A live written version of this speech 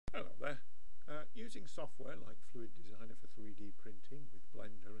using software like FluidDesigner for 3D printing with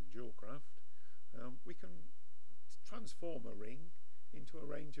Blender and JewelCraft, we can transform a ring into a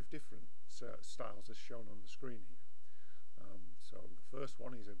range of different styles as shown on the screen here. So the first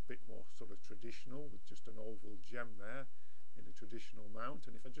one is a bit more sort of traditional, with just an oval gem there in a traditional mount,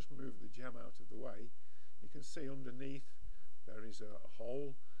 and if I just move the gem out of the way, you can see underneath there is a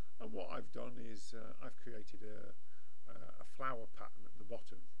hole, and what I've done is I've created a flower pattern at the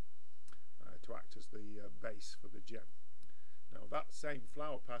bottom to act as the base for the gem. Now that same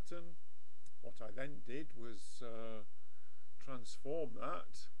flower pattern, what I then did was transform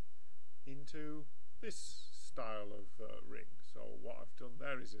that into this style of ring. So what I've done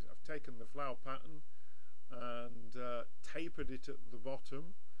there is I've taken the flower pattern and tapered it at the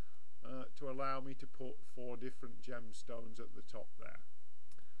bottom to allow me to put 4 different gemstones at the top there.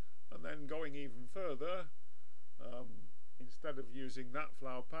 And then going even further, instead of using that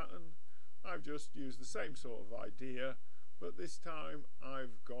flower pattern, I've just used the same sort of idea, but this time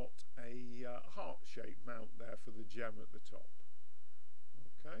I've got a heart-shaped mount there for the gem at the top.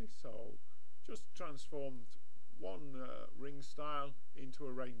 Okay, so just transformed one ring style into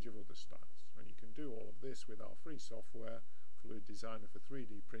a range of other styles, and you can do all of this with our free software, FluidDesigner for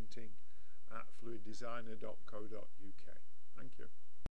 3D printing, at fluiddesigner.co.uk. Thank you.